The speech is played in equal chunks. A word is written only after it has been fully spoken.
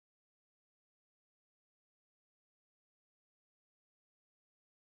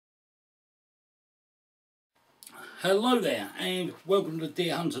Hello there and welcome to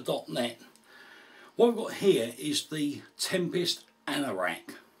Deerhunter.net. What we've got here is the Tempest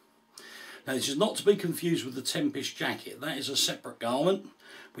Anorak. Now this is not to be confused with the Tempest jacket. That is a separate garment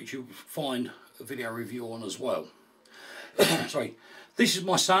which you'll find a video review on as well. Sorry, this is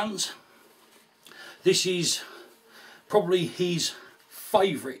my son's. This is probably his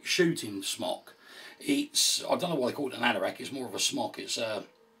favourite shooting smock. It's, I don't know why they call it an anorak, it's more of a smock. It's a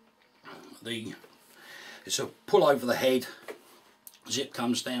pull over the head, zip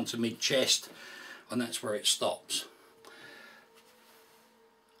comes down to mid-chest, and that's where it stops.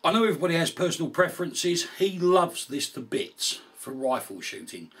 I know everybody has personal preferences. He loves this to bits for rifle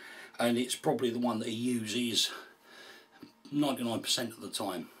shooting, and it's probably the one that he uses 99% of the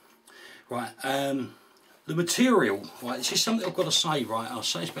time. Right, the material, right, this is something I've got to say, right, I'll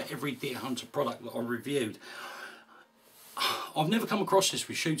say this about every Deerhunter product that I reviewed. I've never come across this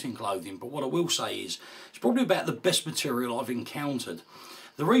with shooting clothing, but what I will say is it's probably about the best material I've encountered.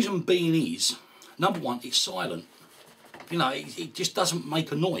 The reason being is, number one, it's silent. You know, it just doesn't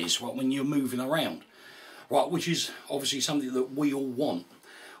make a noise, right, when you're moving around, right, which is obviously something that we all want.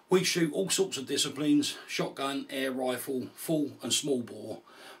 We shoot all sorts of disciplines: shotgun, air rifle, full and small bore,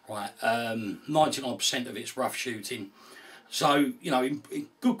 right. 99% of it's rough shooting. So, you know,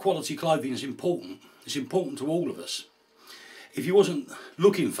 good quality clothing is important. It's important to all of us. If you wasn't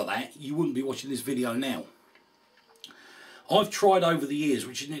looking for that, you wouldn't be watching this video now. I've tried over the years,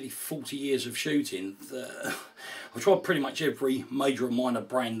 which is nearly 40 years of shooting, I've tried pretty much every major and minor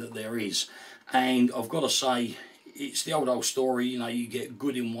brand that there is, and I've got to say, it's the old story, you know, you get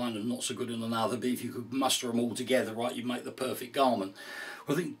good in one and not so good in another, but if you could muster them all together, right, you make the perfect garment.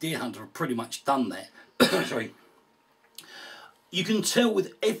 Well, I think Deerhunter have pretty much done that. Sorry. You can tell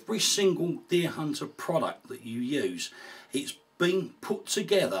with every single Deerhunter product that you use, it's been put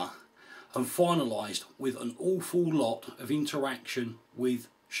together and finalised with an awful lot of interaction with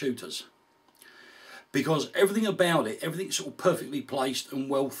shooters. Because everything about it, everything's sort of perfectly placed and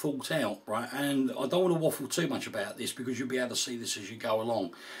well thought out, right? And I don't want to waffle too much about this because you'll be able to see this as you go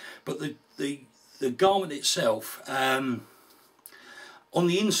along. But the garment itself, on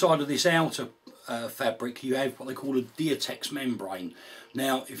the inside of this outer fabric, you have what they call a Deertex membrane.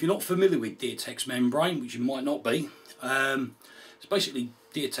 Now, if you're not familiar with Deertex membrane, which you might not be, it's basically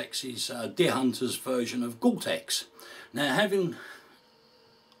Deertex's, Deerhunter's version of Gore-Tex. Now,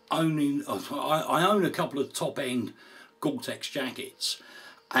 I own a couple of top-end Gore-Tex jackets,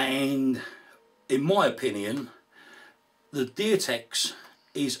 and in my opinion, the Deertex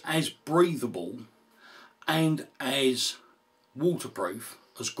is as breathable and as waterproof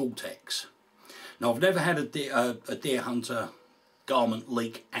as Gore-Tex. Now, I've never had a Deerhunter garment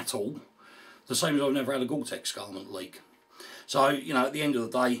leak at all, the same as I've never had a Gore-Tex garment leak. So, you know, at the end of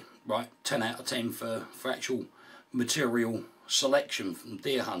the day, right, 10 out of 10 for actual material selection from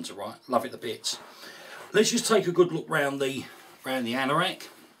Deerhunter, right? Love it to bits. Let's just take a good look round the anorak.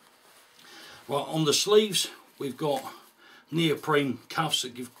 Right, on the sleeves, we've got neoprene cuffs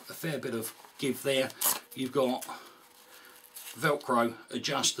that give a fair bit of give there. You've got Velcro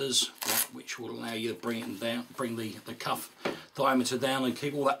adjusters, right, which will allow you to bring it down, bring the cuff diameter down and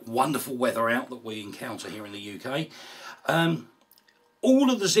keep all that wonderful weather out that we encounter here in the UK.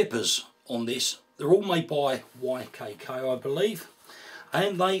 All of the zippers on this, they're all made by YKK, I believe,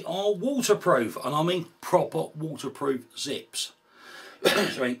 and they are waterproof, and I mean proper waterproof zips.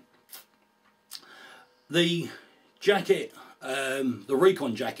 Sorry. The jacket, the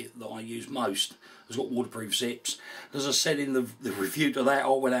Recon jacket that I use most, has got waterproof zips. As I said in the review to that, I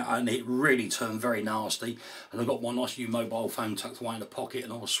went out and it really turned very nasty, and I got my nice new mobile phone tucked away in the pocket,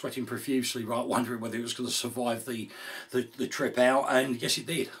 and I was sweating profusely, right, wondering whether it was going to survive the trip out, and yes it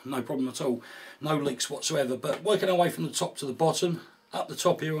did, no problem at all, no leaks whatsoever. But working our way from the top to the bottom, up the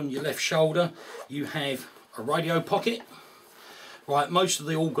top here on your left shoulder, you have a radio pocket. Right, most of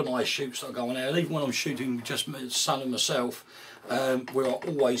the organised shoots that are going out, even when I'm shooting with just my son and myself, we are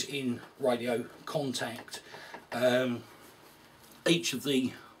always in radio contact. Each of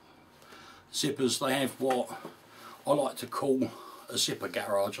the zippers, they have what I like to call a zipper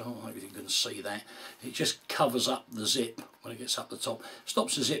garage. I don't know if you can see that. It just covers up the zip when it gets up the top.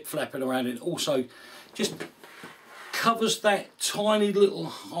 Stops the zip flapping around, and also just covers that tiny little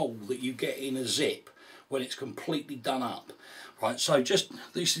hole that you get in a zip when it's completely done up. Right, so just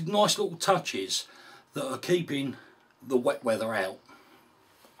these nice little touches that are keeping the wet weather out.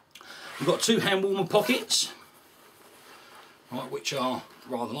 We've got two hand warmer pockets, right, which are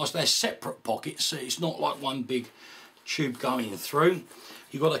rather nice. They're separate pockets, so it's not like one big tube going through.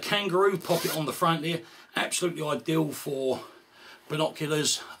 You've got a kangaroo pocket on the front here, absolutely ideal for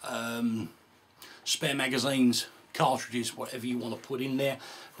binoculars, spare magazines, cartridges, whatever you want to put in there,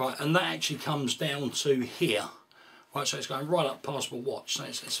 right? And that actually comes down to here, right? So it's going right up past my watch. So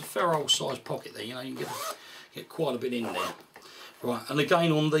it's a fair old size pocket there. You know, you can get quite a bit in there, right? And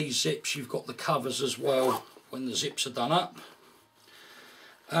again, on these zips, you've got the covers as well when the zips are done up.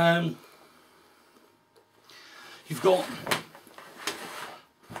 You've got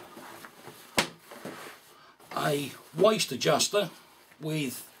a waist adjuster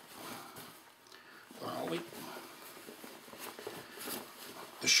with, where are we,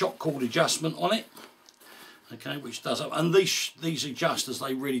 a shock cord adjustment on it, okay, which does up, and these adjusters,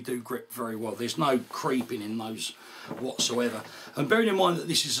 they really do grip very well. There's no creeping in those whatsoever. And bearing in mind that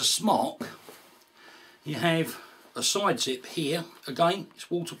this is a smock, you have a side zip here. Again, it's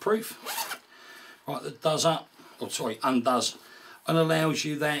waterproof, right, that does up, or sorry, undoes, and allows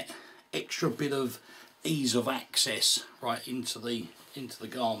you that extra bit of ease of access right into the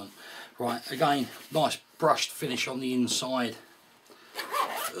garment. Right, again, nice brushed finish on the inside.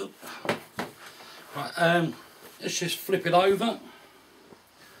 Right, let's just flip it over.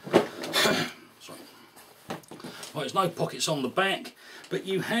 Sorry. Right, there's no pockets on the back, but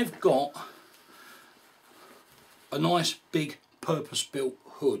you have got a nice big purpose-built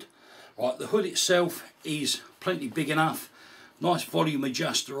hood. Right, the hood itself is plenty big enough. Nice volume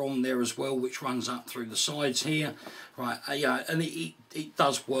adjuster on there as well, which runs up through the sides here. Right, yeah, and it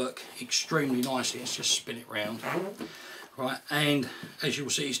does work extremely nicely. Let's just spin it round. Right, and as you'll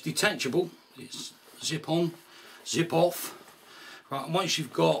see, it's detachable. It's zip on, zip off. Right, and once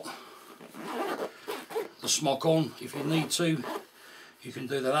you've got the smock on, if you need to, you can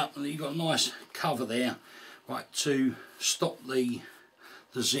do that up, and you've got a nice cover there, right, to stop the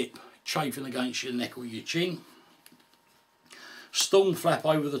zip chafing against your neck or your chin. Storm flap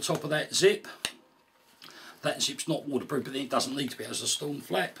over the top of that zip. That zip's not waterproof, but it doesn't need to be as a storm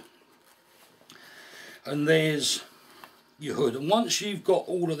flap. And there's your hood. And once you've got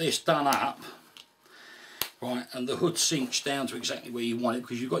all of this done up, right, and the hood sinks down to exactly where you want it,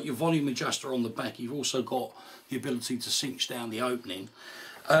 because you've got your volume adjuster on the back, you've also got the ability to cinch down the opening.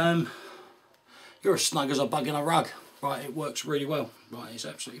 You're as snug as a bug in a rug. Right, it works really well. Right, it's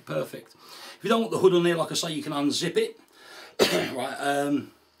absolutely perfect. If you don't want the hood on there, like I say, you can unzip it. Right,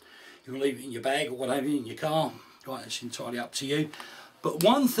 you can leave it in your bag or whatever, in your car. Right, it's entirely up to you. But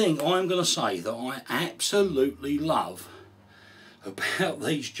one thing I'm going to say that I absolutely love about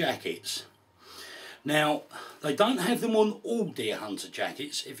these jackets. Now, they don't have them on all Deerhunter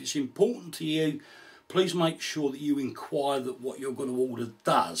jackets. If it's important to you, please make sure that you inquire that what you're going to order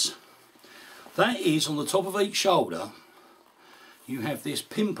does. That is, on the top of each shoulder, you have this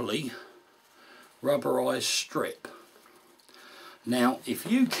pimply rubberized strip. Now, if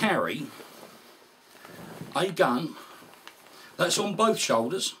you carry a gun, that's on both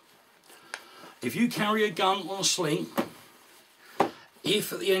shoulders. If you carry a gun on a sling,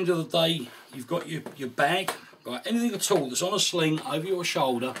 if at the end of the day you've got your bag, right, anything at all that's on a sling over your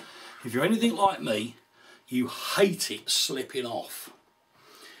shoulder, if you're anything like me, you hate it slipping off.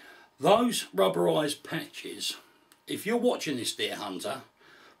 Those rubberized patches, if you're watching this, Deerhunter,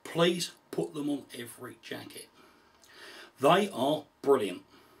 please put them on every jacket. They are brilliant.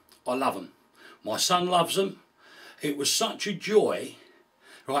 I love them. My son loves them. It was such a joy.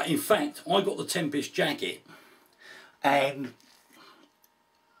 Right, in fact, I got the Tempest jacket, and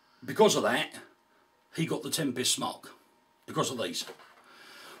because of that, he got the Tempest smock. Because of these.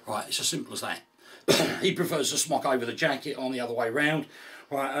 Right, it's as simple as that. He prefers the smock over the jacket, on the other way round.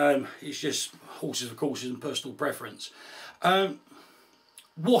 Right, it's just horses for courses and personal preference.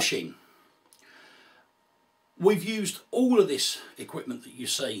 Washing. We've used all of this equipment that you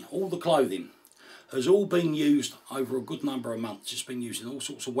see, all the clothing, has all been used over a good number of months. It's been used in all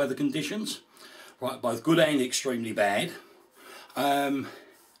sorts of weather conditions, right, both good and extremely bad.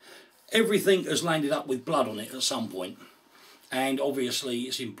 Everything has landed up with blood on it at some point, and obviously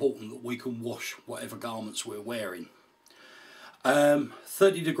it's important that we can wash whatever garments we're wearing.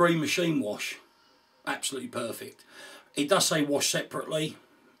 30-degree machine wash, absolutely perfect. It does say wash separately.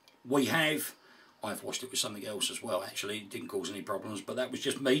 I've washed it with something else as well, actually. It didn't cause any problems, but that was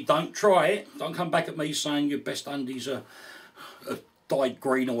just me. Don't try it. Don't come back at me saying your best undies are dyed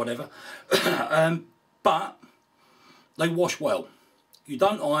green or whatever. But they wash well. You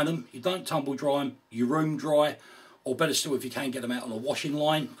don't iron them, you don't tumble dry them, you room dry, or better still if you can get them out on a washing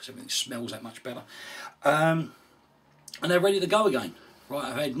line, because everything smells that much better. And they're ready to go again. Right,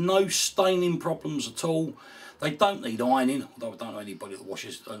 I've had no staining problems at all. They don't need ironing, although I don't know anybody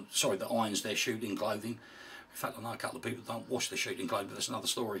that that irons their shooting clothing. In fact, I know a couple of people that don't wash their shooting clothing, but that's another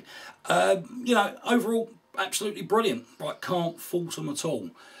story. You know, overall, absolutely brilliant. Right, can't fault them at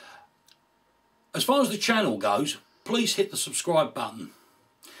all. As far as the channel goes, please hit the subscribe button.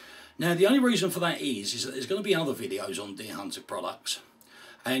 Now the only reason for that is that there's going to be other videos on Deerhunter products,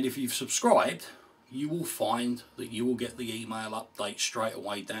 and if you've subscribed, you will find that you will get the email update straight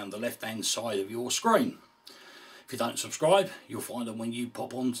away down the left hand side of your screen. If you don't subscribe, you'll find them when you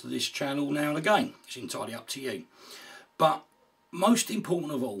pop onto this channel now and again. It's entirely up to you. But most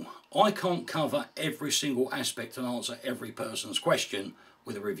important of all, I can't cover every single aspect and answer every person's question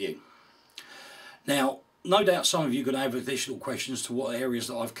with a review. Now, no doubt some of you could have additional questions to what areas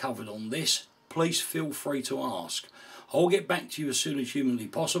that I've covered on this. Please feel free to ask. I'll get back to you as soon as humanly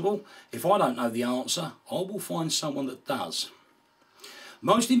possible. If I don't know the answer, I will find someone that does.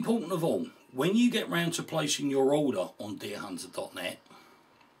 Most important of all, when you get round to placing your order on deerhunter.net,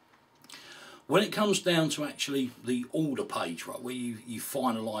 when it comes down to actually the order page, right, where you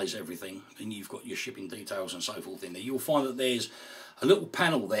finalise everything and you've got your shipping details and so forth in there, you'll find that there's a little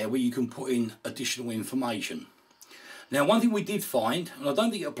panel there where you can put in additional information. Now, one thing we did find, and I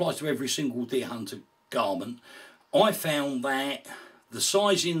don't think it applies to every single Deerhunter garment, I found that the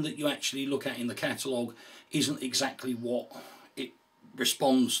sizing that you actually look at in the catalogue isn't exactly what it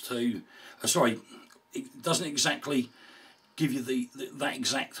responds to. It doesn't exactly give you that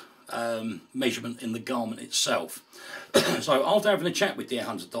exact measurement in the garment itself. So after having a chat with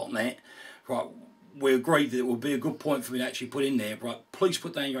Deerhunter.net, right, we agreed that it would be a good point for me to actually put in there, right, please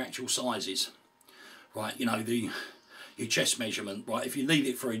put down your actual sizes, right, you know, your chest measurement, right, if you need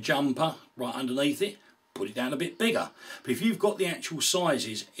it for a jumper, right, underneath it, put it down a bit bigger. But if you've got the actual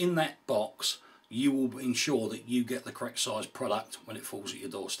sizes in that box, you will ensure that you get the correct size product when it falls at your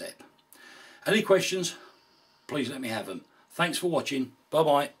doorstep. Any questions, please let me have them. Thanks for watching. Bye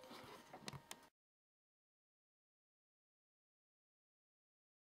bye.